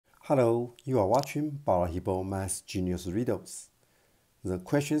Hello, you are watching Balahippo Math Genius Riddles. The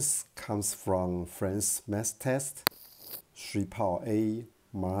questions comes from French math test 3 power a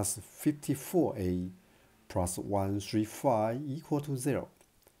minus 54a plus 135 equal to 0.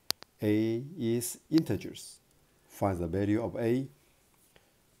 A is integers. Find the value of a.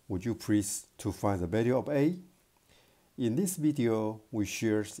 Would you please to find the value of a? In this video, we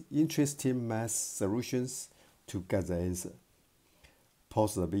share interesting math solutions to get the answer.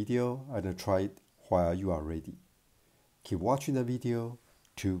 Pause the video and try it while you are ready. Keep watching the video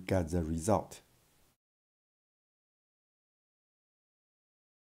to get the result.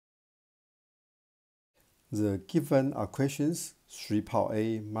 The given equations 3 power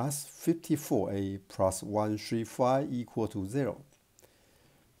a minus 54a plus 135 equal to 0.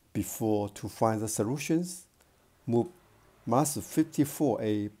 Before to find the solutions, move minus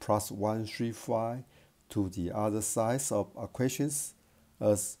 54a plus 135 to the other side of equations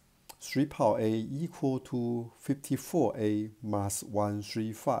as 3 power a equal to 54a minus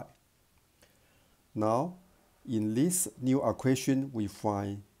 135. Now, in this new equation, we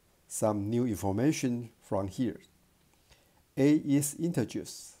find some new information from here. A is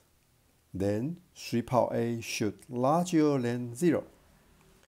integers. Then 3 power a should larger than 0.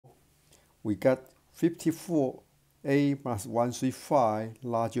 We got 54a minus 135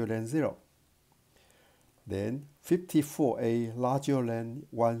 larger than 0. Then 54a larger than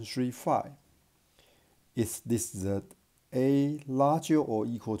 135. Is this the a larger or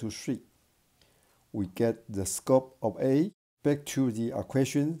equal to 3? We get the scope of a. Back to the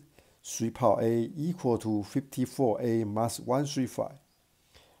equation 3 power a equal to 54a minus 135.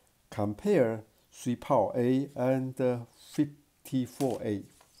 Compare 3 power a and 54a.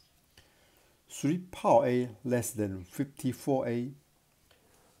 3 power a less than 54a,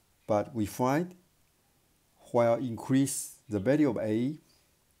 but we find while increase the value of a,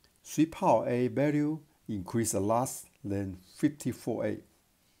 3 power a value increase less than 54a.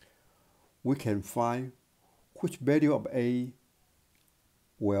 We can find which value of a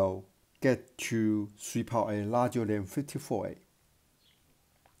will get to 3 power a larger than 54a.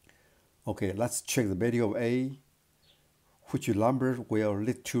 Okay, let's check the value of a. Which number will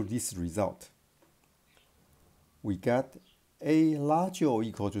lead to this result? We got a larger or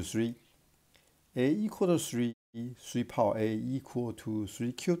equal to 3. A equal to 3, 3 power a equal to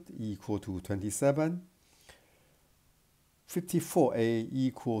 3 cubed equal to 27. 54a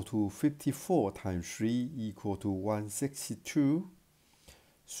equal to 54 times 3 equal to 162.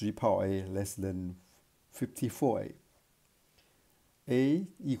 3 power a less than 54a. A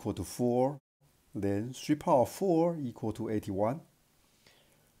equal to 4, then 3 power 4 equal to 81.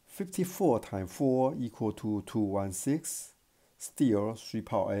 54 times 4 equal to 216. Still 3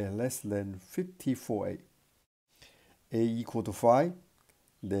 power a less than 54a. A equal to 5,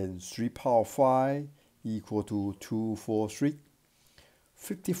 then 3 power 5 equal to 243.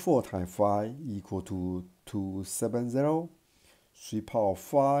 54 times 5 equal to 270. 3 power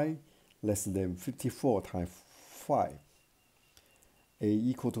 5 less than 54 times 5. A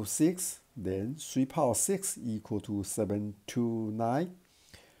equal to 6, then 3 power 6 equal to 729.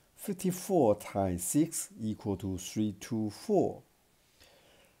 54 times 6 equal to 324.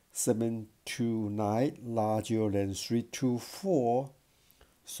 729 larger than 324.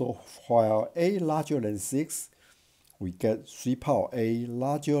 So while a larger than 6, we get 3 power a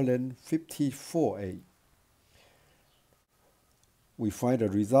larger than 54a. We find the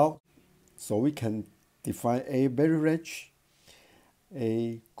result, so we can define a very range.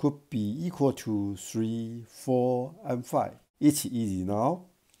 A could be equal to 3, 4, and 5. It's easy now.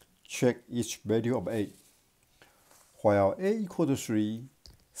 Check each value of a. While a equal to 3,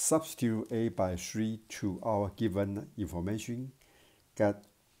 substitute a by 3 to our given information. Get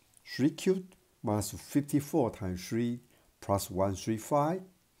 3 cubed minus 54 times 3 plus 135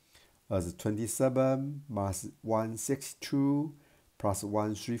 as 27 minus 162 plus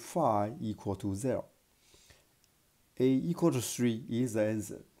 135 equal to 0. A equal to 3 is the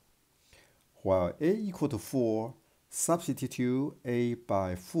answer. While a equal to 4, substitute a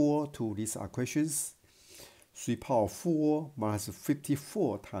by 4 to these equations. 3 power 4 minus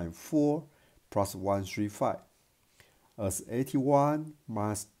 54 times 4 plus 135 as 81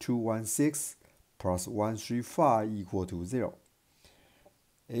 minus 216 plus 135 equal to 0.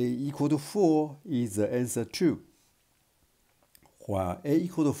 A equal to 4 is the answer too. While a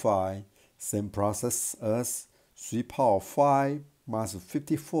equal to 5, same process as 3 power 5 minus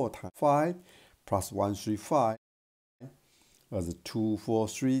 54 times 5 plus 135 as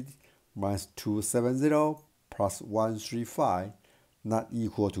 243 minus 270 plus 135 not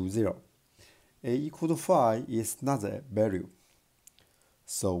equal to 0. A equal to 5 is not a value.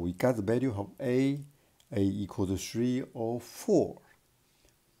 So we got the value of a equal to 3 or 4.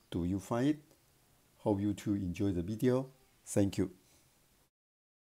 Do you find it? Hope you two enjoy the video. Thank you.